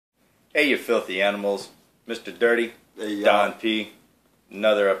Hey, you filthy animals. Mr. Dirty, There you Don go. P.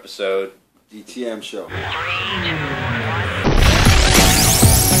 Another episode. GTM show.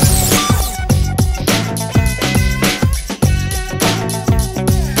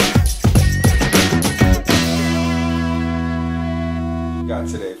 You got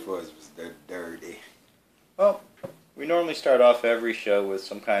today for us, Mr. Dirty. Well, we normally start off every show with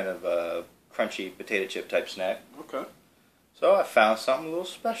some kind of crunchy potato chip type snack. Okay. So I found something a little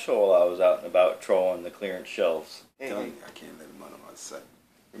special while I was out and about trolling the clearance shelves. Hey, I can't let him out of my sight.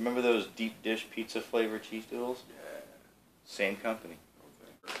 Remember those deep dish pizza flavored cheese doodles? Yeah. Same company.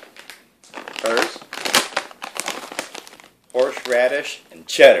 Okay. Hers, horseradish, and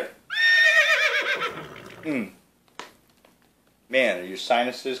cheddar. Man, are your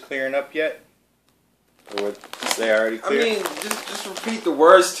sinuses clearing up yet? Or were they already clear? I mean, just repeat the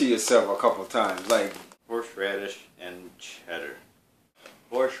words to yourself a couple times. Like, Horseradish and cheddar.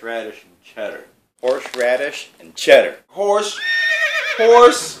 Horseradish and cheddar. Horseradish and cheddar. horse,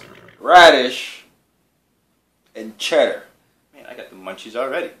 radish, and cheddar. Man, I got the munchies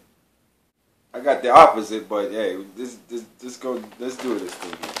already. I got the opposite, but hey, let's do this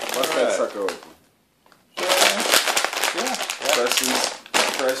thing. Bust that Alright. sucker open. Yeah.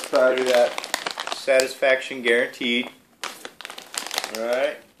 Press Do patty. that. Satisfaction guaranteed.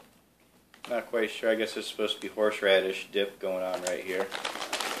 Alright. Not quite sure. I guess it's supposed to be horseradish dip going on right here.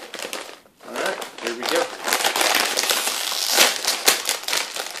 Alright, here we go.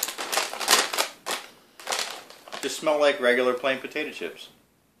 Just smell like regular plain potato chips.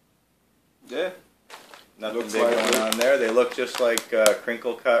 Yeah. Nothing Looks big like going it. on there. They look just like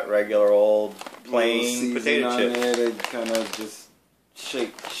crinkle cut, regular old plain potato chips. There, they kind of just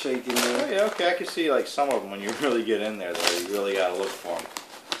shake in there. Oh yeah, okay. I can see like some of them when you really get in there. Though you really gotta look for them.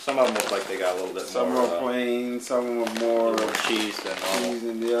 Some of them look like they got a little bit Some more are plain, some are more cheese than normal. cheese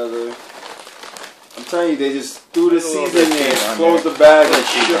than the other. I'm telling you, they just threw the There's a little seasoning bit of in, cheese on closed there. the bag, Little and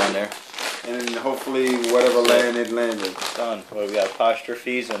cheese shook on it. there. And then hopefully whatever landed. Done. Well, we got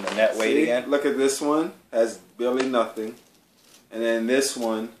apostrophes and the net weight See? again. Look at this one, has barely nothing. And then this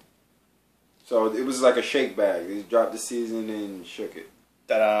one, so it was like a shake bag. They dropped the seasoning and shook it.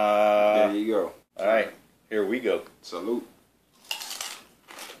 Ta-da! There you go. All right, here we go. Salute.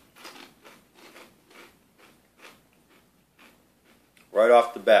 Right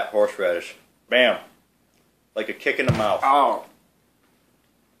off the bat, horseradish. Bam! Like a kick in the mouth. Oh.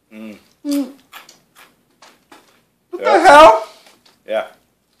 Mm. What the hell? Yeah.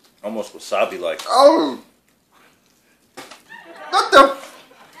 Almost wasabi-like. Oh. What the?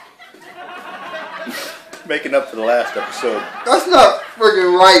 Making up for the last episode. That's not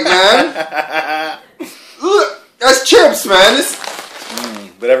friggin' right, man. Look, that's chips, man.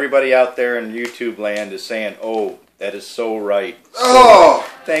 But everybody out there in YouTube land is saying, oh, that is so right. Oh.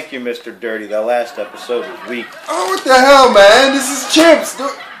 Thank you, Mr. Dirty. That last episode was weak. Oh, what the hell, man? This is chips.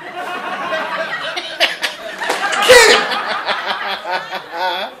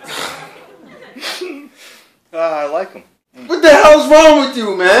 I like them. What the hell's wrong with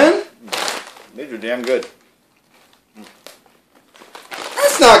you, man? These are damn good.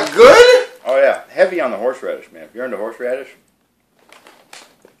 That's not good. Oh, yeah. Heavy on the horseradish, man. If you're into horseradish,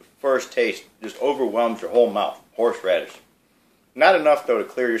 the first taste just overwhelms your whole mouth. Horseradish. Not enough, though, to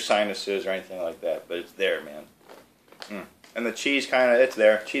clear your sinuses or anything like that, but it's there, man. And the cheese kind of, it's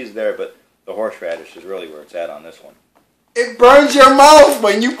there. Cheese is there, but the horseradish is really where it's at on this one. It burns your mouth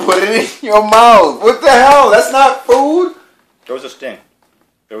when you put it in your mouth. What the hell? That's not food. There was a sting.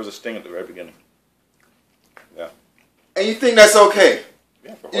 There was a sting at the very beginning. Yeah. And you think that's okay?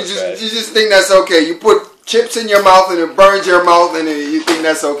 Yeah, for You horseradish. just think that's okay. You put chips in your mouth and it burns your mouth and you think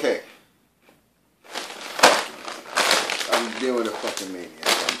that's okay. I'm dealing with a fucking maniac,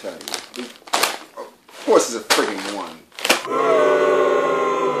 I'm telling you. Of course it's a friggin' one. Get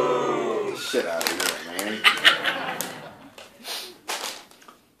the shit out of here, man.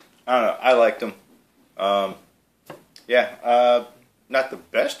 I don't know. I liked them. Yeah. Not the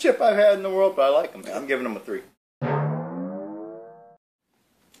best chip I've had in the world, but I like them. I'm giving them a 3.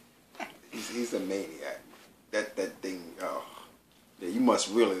 He's a maniac. That thing, oh. Yeah, you must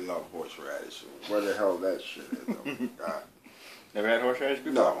really love horseradish. Where the hell that shit is, oh my God. Never had horseradish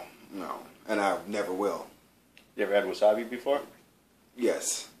before? No. And I never will. You ever had wasabi before?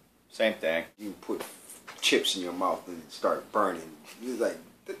 Yes. Same thing. You put chips in your mouth and start burning. It's like,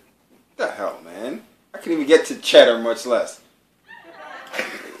 the hell, man? I can't even get to cheddar, much less.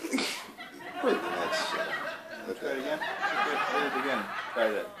 Breaking that shit. Try it again. Try it again. Try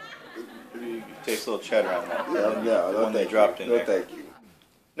that. Maybe taste a little cheddar on that. No, the one they dropped in no, there. thank you.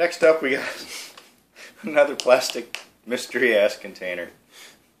 Next up, we got another plastic mystery ass container.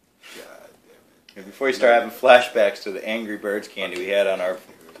 God And before you start having flashbacks to the Angry Birds candy we had on our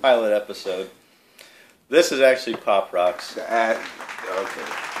pilot episode, this is actually Pop Rocks. Okay.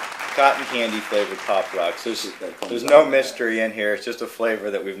 Cotton candy flavored Pop Rocks. There's no mystery in here. It's just a flavor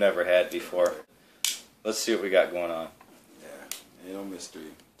that we've never had before. Let's see what we got going on. Yeah, ain't no mystery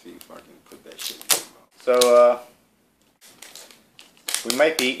until you fucking put that shit in your mouth. So, we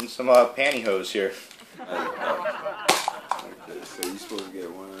might be eating some pantyhose here. Okay, so you supposed to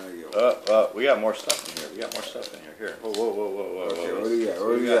get one and I get one. We got more stuff in here. Here. Whoa. Okay, what do you got?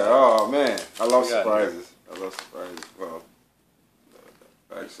 What do you got? Oh, man. I love surprises. Well,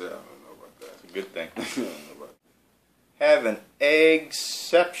 actually, I don't know about that. It's a good thing. I don't know about that. Have an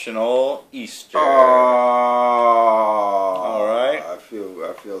exceptional Easter. Oh, all right. I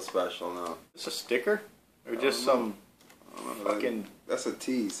feel special now. Is this a sticker or just some fucking? That's a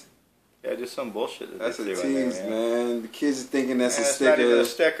tease. Yeah, just some bullshit. That's a tease, man. The kids are thinking that's a sticker. It's not even a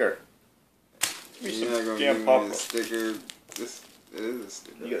sticker. You're not gonna give me a sticker. It is a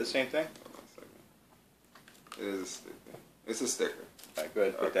sticker. You got the same thing? Hold on a second. It is a sticker. It's a sticker. All right, go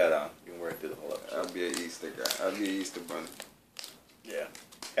ahead and put that on. You can wear it through the whole episode. I'll be an Easter guy. I'll be an Easter bunny. Yeah.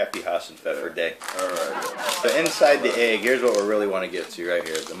 Happy Hassenpfeffer Day. All right. So inside the egg, here's what we really want to get to right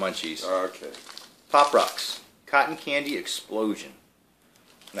here, the munchies. Okay. Pop Rocks. Cotton Candy Explosion.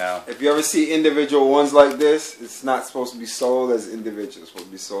 Now, if you ever see individual ones like this, it's not supposed to be sold as individuals. It's supposed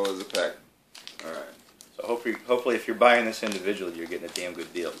to be sold as a pack. All right. So hopefully if you're buying this individually, you're getting a damn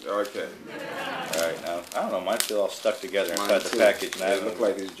good deal. Okay. All right. Now, I don't know. Mine feel all stuck together inside the package. And it look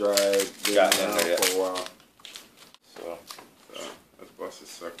like it's dried. Gotten in there yet. For a while. So let's bust this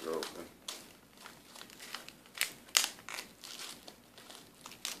sucker open.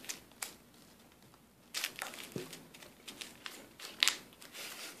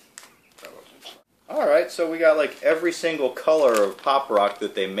 Alright, so we got like every single color of Pop Rock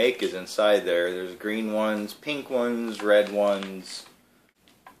that they make is inside there. There's green ones, pink ones, red ones.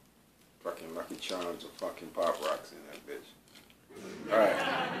 Fucking Lucky Charms of fucking Pop Rocks in that bitch. Alright,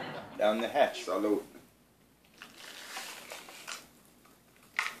 down the hatch. Salute.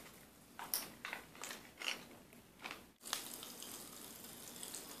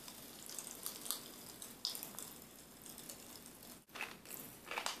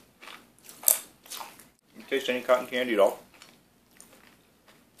 Taste any cotton candy at all?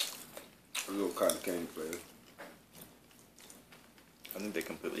 A little cotton candy flavor. I think they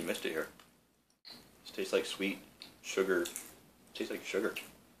completely missed it here. This tastes like sweet sugar. It tastes like sugar.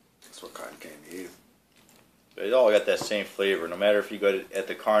 That's what cotton candy is. They all got that same flavor. No matter if you go at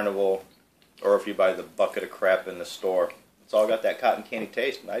the carnival or if you buy the bucket of crap in the store, it's all got that cotton candy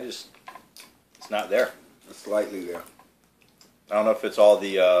taste. And it's not there. It's slightly there. I don't know if it's all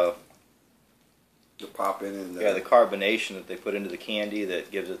the pop in and the carbonation that they put into the candy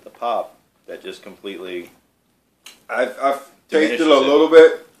that gives it the pop that just completely. I've tasted a little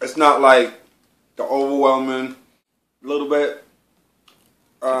bit. It's not like the overwhelming little bit.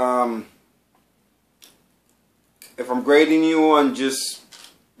 If I'm grading you on just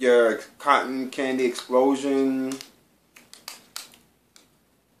your cotton candy explosion,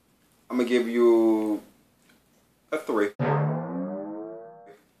 I'm gonna give you a 3.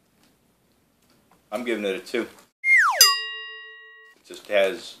 I'm giving it a 2. It just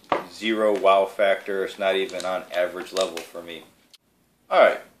has 0 wow factor. It's not even on average level for me.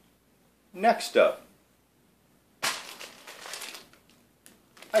 Alright, next up,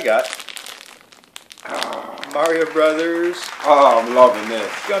 I got Mario Brothers. Oh, I'm loving this.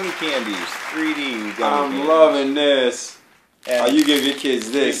 Gummy candies, 3D gummy candies. I'm loving this. And you give your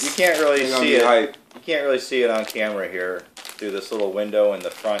kids this. You can't really see it. Hype. You can't really see it on camera here through this little window in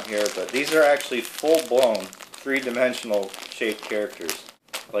the front here, but these are actually full-blown, 3-dimensional shaped characters.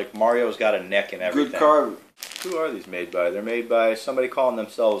 Like Mario's got a neck and everything. Good card. Who are these made by? They're made by somebody calling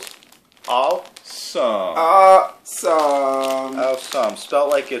themselves Awesome. Awesome. Spelled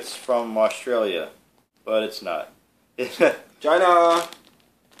like it's from Australia, but it's not. China.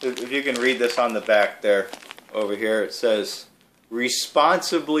 If you can read this on the back there, over here, it says,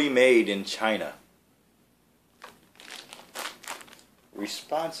 responsibly made in China.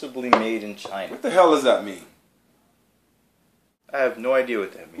 Responsibly made in China. What the hell does that mean? I have no idea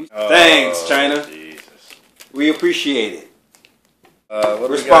what that means. Thanks, China. Jesus. We appreciate it. What do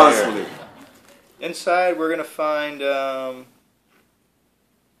responsibly. We got here? Inside, we're gonna find.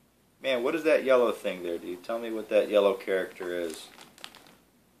 Man, what is that yellow thing there, dude? Tell me what that yellow character is.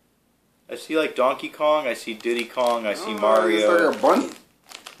 I see like Donkey Kong. I see Diddy Kong. I see Mario. It's like a bunny.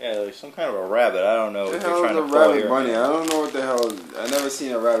 Yeah, like some kind of a rabbit. I don't know What what the they're hell trying is to a pull rabbit here. bunny? I don't know what the hell. I've never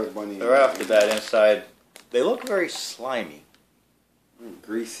seen a rabbit bunny. Right off the bat, inside, they look very slimy.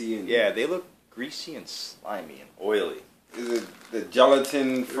 Greasy and yeah, they look greasy and slimy and oily. Is it the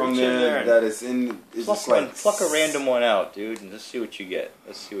gelatin from Reach in there that is in? It's just like pluck a random one out, dude, and let's see what you get.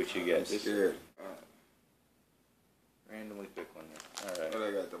 Let's see what you get. I'm scared. Randomly pick one there. All right. What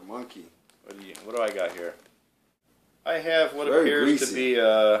I got? The monkey. What do I got here? I have what Very appears greasy.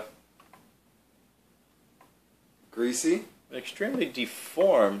 to be Greasy an extremely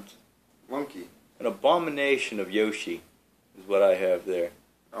deformed, monkey. an abomination of Yoshi, is what I have there.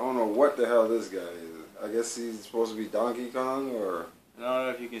 I don't know what the hell this guy is. I guess he's supposed to be Donkey Kong, or I don't know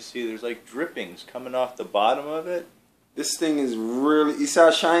if you can see. There's like drippings coming off the bottom of it. this thing is really. You see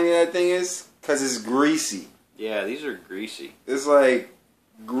how shiny that thing is? Cause it's greasy. Yeah, these are greasy. It's like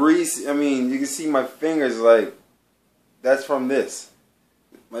greasy. I mean, you can see my fingers. Like that's from this.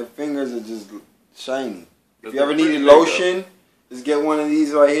 My fingers are just shiny. If you ever needed lotion, just get one of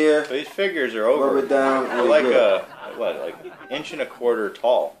these right here. So these figures are over. Rub it down. They're like like inch and a quarter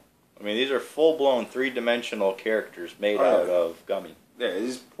tall. I mean, these are full-blown three-dimensional characters made out of gummy. Yeah,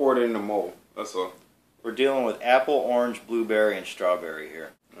 just pour it in the mold. That's all. We're dealing with apple, orange, blueberry, and strawberry here.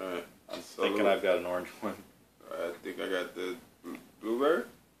 Alright. I'm thinking I've got an orange one. I think I got the blueberry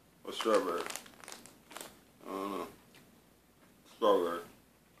or strawberry. I don't know. Strawberry.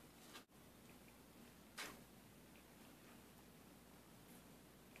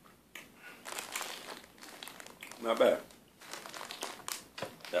 Not bad.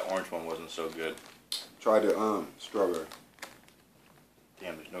 That orange one wasn't so good. Try the strawberry.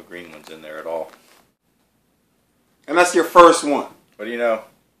 Damn, there's no green ones in there at all. And that's your first one. What do you know?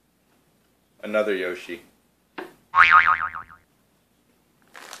 Another Yoshi.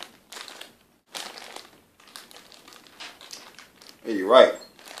 Hey, you're right.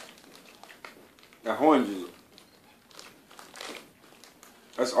 That orange is...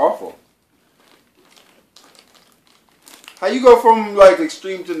 That's awful. How you go from like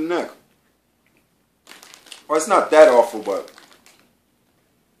extreme to the neck? Well, it's not that awful, but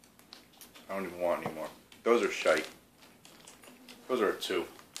I don't even want any more. Those are shite. Those are a 2.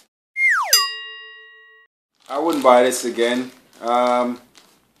 I wouldn't buy this again. But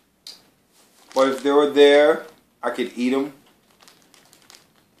if they were there, I could eat them.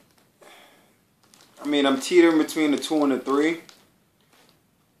 I mean, I'm teetering between the 2 and the 3.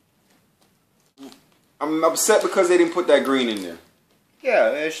 I'm upset because they didn't put that green in there. Yeah,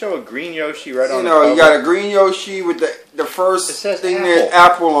 they show a green Yoshi right on the You cover. got a green Yoshi with the first It says thing apple. there's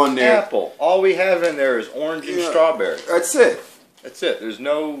apple on there. Apple. All we have in there is orange and strawberry. That's it. That's it. There's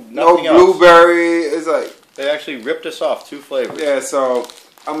nothing No else. blueberry. It's like... They actually ripped us off 2 flavors. Yeah, so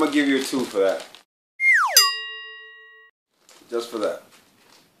I'm going to give you a 2 for that. Just for that.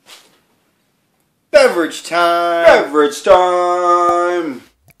 Beverage time! Beverage time!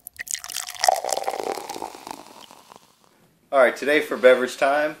 Alright, today for beverage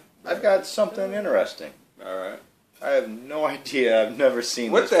time, I've got something interesting. Alright. I have no idea. I've never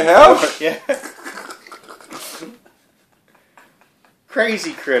seen What this the before. hell? Yeah.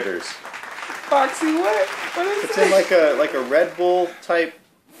 Crazy critters. Foxy what? What is It's it? in like a Red Bull type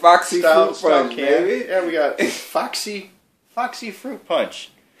Foxy style fruit punch, can. baby. Yeah, we got Foxy fruit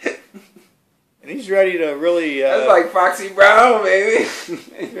punch. And he's ready to really That's like Foxy Brown, baby.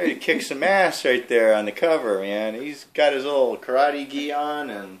 he's ready to kick some ass right there on the cover, man. He's got his little karate gi on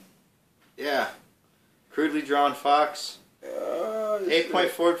and yeah. Crudely drawn fox.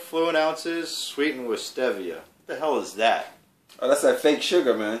 8.4 fluid ounces, sweetened with stevia. What the hell is that? Oh, that's that fake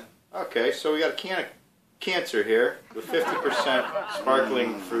sugar, man. Okay, so we got a can of Cancer here with 50%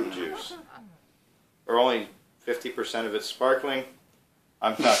 sparkling fruit juice. Or only 50% of it sparkling.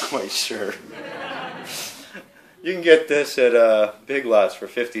 I'm not quite sure. You can get this at Big Lots for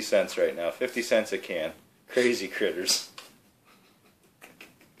 50 cents right now. 50 cents a can. Crazy critters.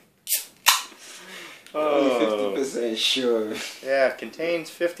 Only 50% sugar. Yeah, it contains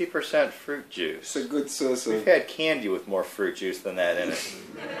 50% fruit juice. It's a good source We've of... had candy with more fruit juice than that in it.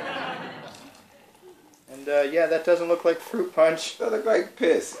 And yeah, that doesn't look like fruit punch. That look like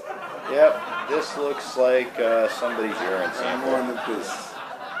piss. Yep, this looks like somebody's urine More sample. than piss.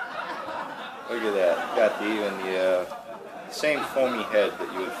 Look at that. Got even the same foamy head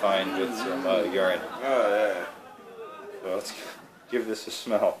that you would find with some urine. Oh, yeah. So let's give this a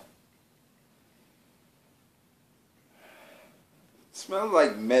smell. Smells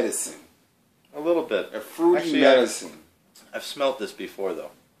like medicine. A little bit. A fruity Actually, medicine. I've smelt this before,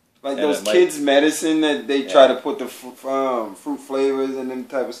 though. Like And those it might- kids' medicine that they try to put the fruit flavors and them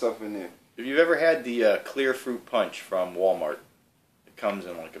type of stuff in there. If you've ever had the clear fruit punch from Walmart, it comes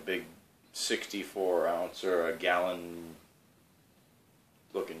in like a big 64 ounce or a gallon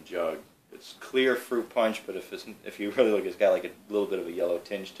looking jug. It's clear fruit punch, but if you really look, it's got like a little bit of a yellow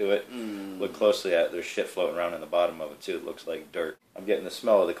tinge to it. Look closely at it. There's shit floating around in the bottom of it too. It looks like dirt. I'm getting the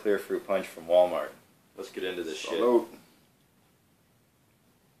smell of the clear fruit punch from Walmart. Let's get into this shit.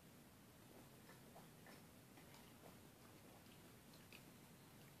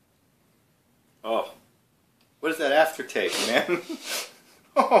 Oh, what is that aftertaste, man?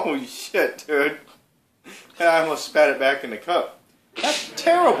 Holy shit, dude. I almost spat it back in the cup. That's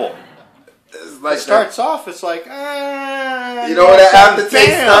terrible. Like it starts off, it's like, you know what that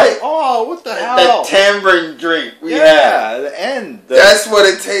aftertaste like? Oh, what the hell? That tamarind drink we had. The end. That's what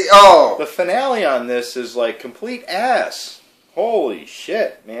it tastes. Oh. The finale on this is like complete ass. Holy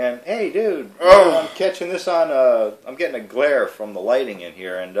shit, man. Hey, dude. I'm catching this on, I'm getting a glare from the lighting in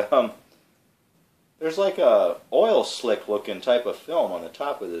here, and, there's like a oil slick looking type of film on the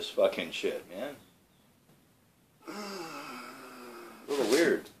top of this fucking shit, man. A little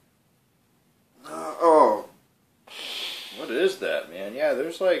weird. What is that, man? Yeah,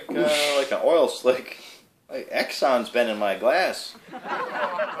 there's like an oil slick. Like Exxon's been in my glass.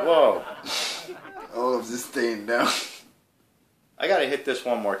 Whoa. All of this staying down. I gotta hit this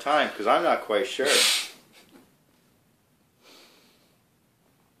one more time because I'm not quite sure.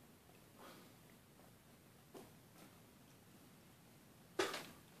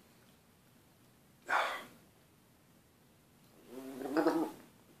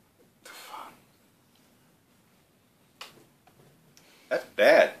 That's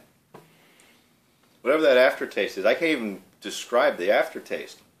bad. Whatever that aftertaste is, I can't even describe the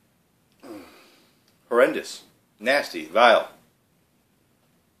aftertaste. Horrendous. Nasty. Vile.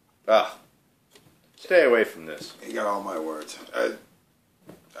 Stay away from this. You got all my words.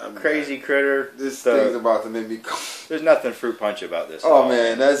 I'm crazy critter. This thing's about to make me go. There's nothing fruit punch about this. Oh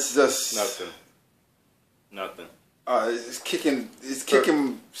man, that's just Nothing. It's kicking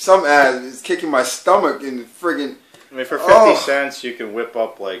some ass. It's kicking my stomach in the friggin'. I mean, for 50 cents, you can whip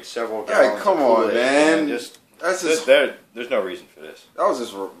up like several gallons. Come of on, man. There's no reason for this. That was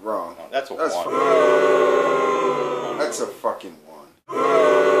just wrong. No, that's a one. That's a fucking one.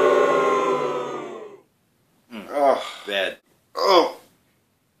 Bad. Oh.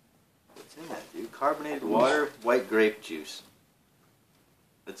 What's in that, dude? Carbonated water, white grape juice.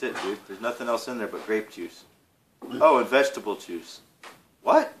 That's it, dude. There's nothing else in there but grape juice. Oh, and vegetable juice.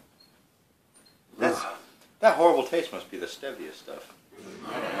 What? That horrible taste must be the stevia stuff.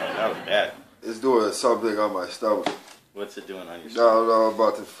 I don't know. That was bad. It's doing something on my stomach. What's it doing on your stomach? No, I'm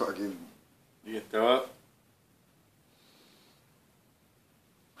about to fucking... You can throw up?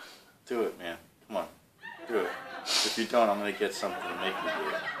 Do it, man. Come on. Do it. If you don't, I'm going to get something to make you do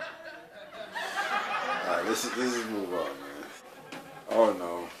it. Alright, let's just move on, man. Oh,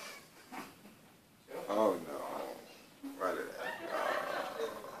 no. Oh, no. Right at that.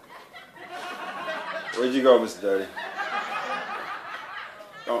 Where'd you go, Mr. Dirty?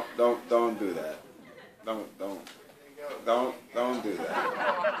 Don't do that. Don't do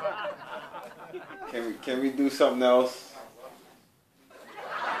that. Can we do something else?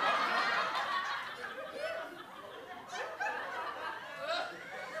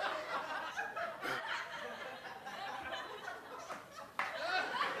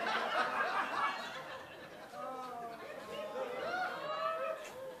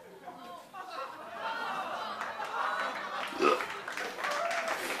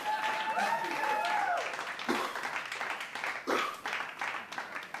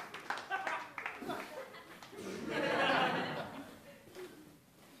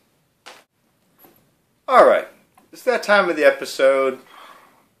 Alright, it's that time of the episode.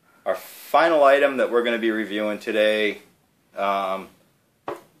 Our final item that we're going to be reviewing today. What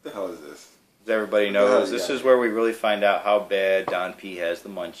the hell is this? As everybody knows, this is where we really find out how bad Don P has the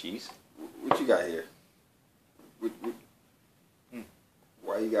munchies. What you got here?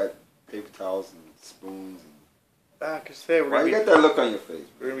 Why you got paper towels and spoons? Because today why you got that look on your face?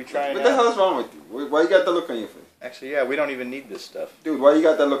 We're going to be trying What the hell is wrong with you? Why you got that look on your face? Actually, yeah, we don't even need this stuff. Dude, why you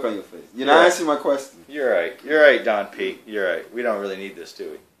got that look on your face? You're not answering my question. You're right. You're right, Don P. You're right. We don't really need this,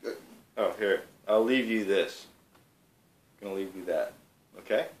 do we? Oh, here. I'll leave you this. I'm going to leave you that.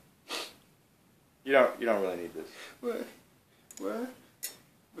 Okay? You don't really need this. What?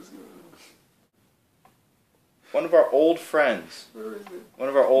 What's going on? One of our old friends. Where is it? One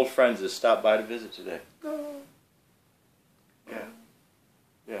of our old friends has stopped by to visit today. No.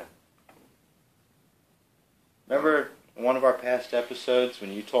 Yeah. Remember one of our past episodes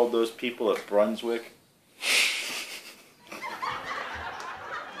when you told those people at Brunswick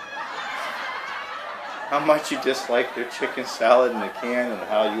how much you disliked their chicken salad in a can and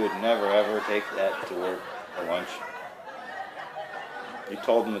how you would never ever take that to work for lunch? You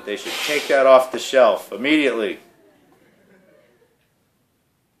told them that they should take that off the shelf immediately.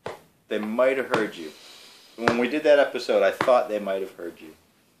 They might have heard you. When we did that episode, I thought they might have heard you.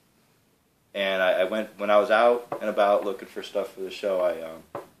 And I went, when I was out and about looking for stuff for the show, I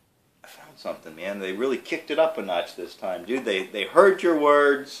found something, man. They really kicked it up a notch this time, dude. They heard your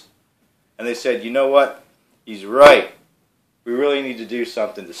words, and they said, you know what? He's right. We really need to do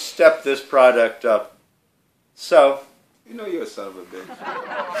something to step this product up. So, You know you're a son of a bitch.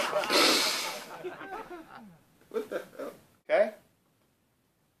 What the hell? okay?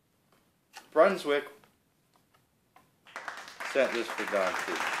 Brunswick sent this for Don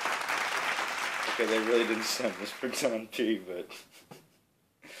P. Okay, they really didn't send this for Don P, but...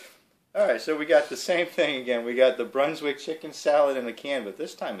 Alright, so we got the same thing again. We got the Brunswick chicken salad in a can, but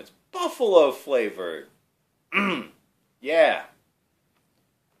this time it's buffalo flavored. Yeah.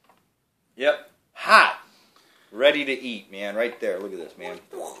 Yep. Hot. Ready to eat, man. Right there. Look at this, man.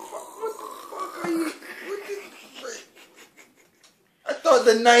 What the fuck are you... I thought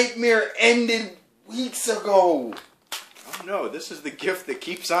the nightmare ended weeks ago. Oh no, this is the gift that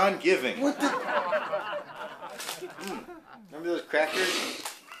keeps on giving. What the... Remember those crackers?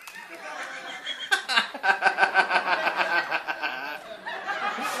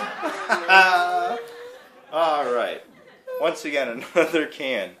 Alright. Once again, another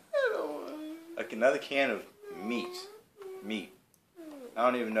can. Like another can of meat. Meat. I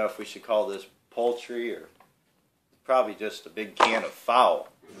don't even know if we should call this poultry or probably just a big can of fowl.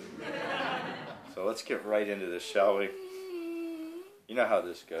 So let's get right into this, shall we? You know how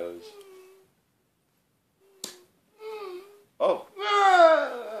this goes. Oh.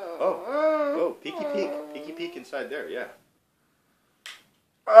 Oh, peeky peek. Peeky peek inside there, yeah.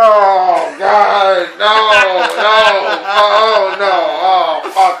 Oh, God, no, oh,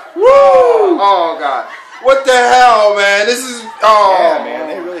 fuck, woo, oh, God, what the hell, man, this is, oh. Yeah, man,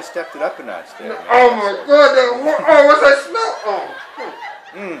 they really stepped it up a notch there, man. Oh, my God, what's that smell?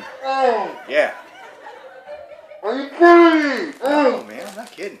 Oh. Yeah. Are you kidding me? Oh, man, I'm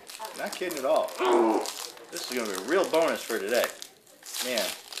not kidding. Not kidding at all. This is going to be a real bonus for today. Man,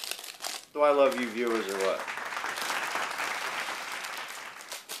 do I love you viewers or what?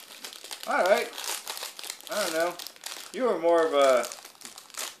 Alright. I don't know. You were more of a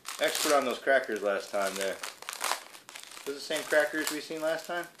expert on those crackers last time there. Was it the same crackers we seen last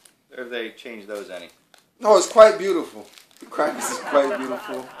time? Or have they changed those any? No, it's quite beautiful. The crackers is quite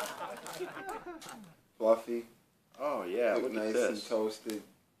beautiful. Fluffy. Oh, yeah, look nice at this. and toasted.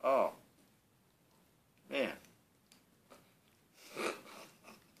 Oh. Man.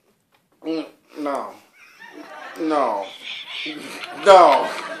 No. No.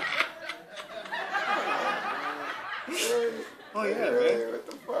 Oh, yeah, man. What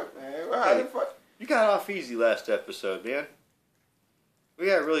the fuck, man? How the fuck? You got off easy last episode, man. We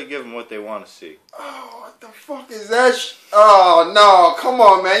gotta really give them what they want to see. Oh, what the fuck is that? Oh, no. Come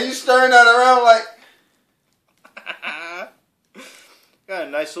on, man. You stirring that around like... Got a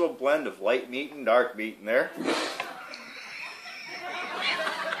nice little blend of light meat and dark meat in there.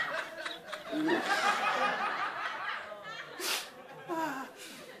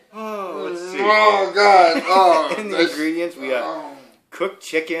 Oh, let's see. Oh, God. Oh, in the ingredients, we got cooked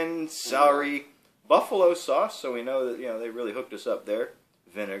chicken, celery, buffalo sauce, so we know that, you know, they really hooked us up there.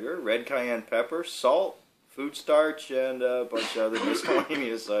 Vinegar, red cayenne pepper, salt, food starch, and a bunch of other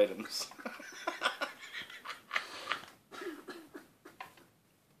miscellaneous items.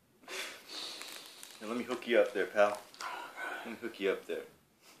 And let me hook you up there, pal. Let me hook you up there.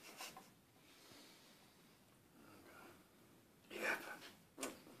 Yep.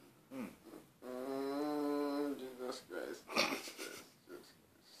 Jesus Christ.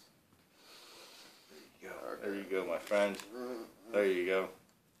 There you go, my friend. There you go.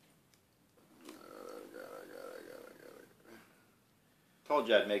 Told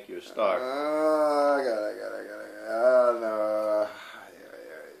you I'd make you a star. I got it. Oh, no.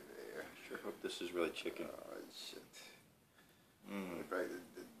 Sure hope this is really chicken. Oh, shit. Like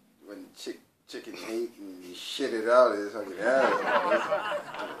when chicken ate and you shit it out, it's like it has.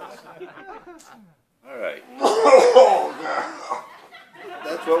 Alright. Oh, God.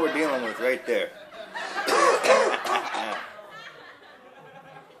 That's what we're dealing with right there.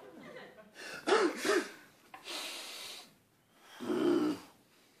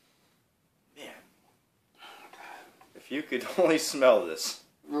 Man. If you could only smell this.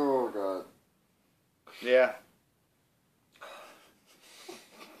 Oh, God. Yeah.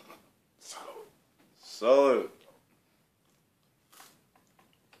 Salute.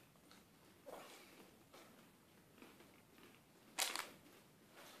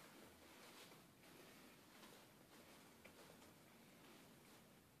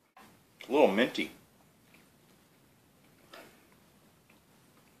 A little minty.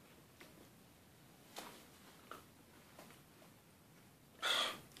 How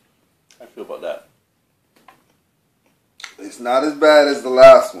do you feel about that? It's not as bad as the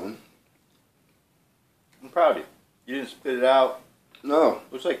last one. I'm proud of you. You didn't spit it out. No.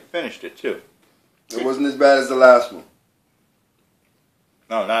 Looks like you finished it too. It wasn't as bad as the last one.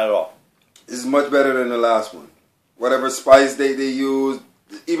 No, not at all. It's much better than the last one. Whatever spice they used,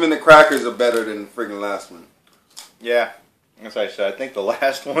 even the crackers are better than the friggin' last one. Yeah, as I said, I think the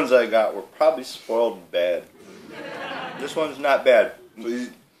last ones I got were probably spoiled and bad. This one's not bad.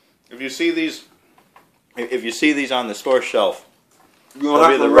 If you see these on the store shelf, there'll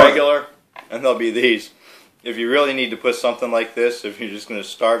be the regular and there'll be these. If you really need to put something like this, if you're just going to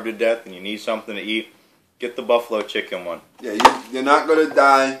starve to death and you need something to eat, get the buffalo chicken one. Yeah, you're not going to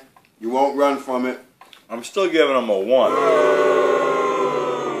die. You won't run from it. I'm still giving them a 1.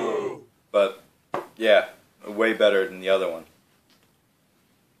 But, yeah, way better than the other one.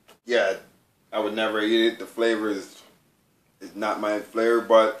 Yeah, I would never eat it. The flavor is not my flavor,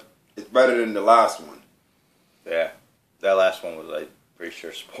 but it's better than the last one. Yeah, that last one was, I'm pretty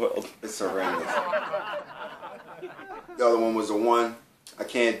sure, spoiled. It's horrendous. The other one was a 1. I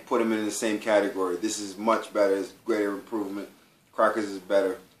can't put them in the same category. This is much better. It's greater improvement. Crackers is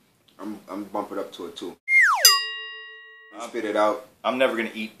better. I'm bumping up to a 2. Spit it out. I'm never going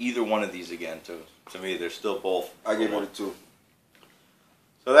to eat either one of these again. To me, they're still both. I give it a 2.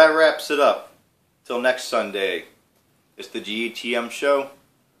 So that wraps it up. Till next Sunday. It's the GTM show.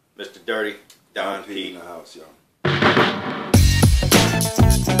 Mr. Dirty, Don P. in the house, y'all.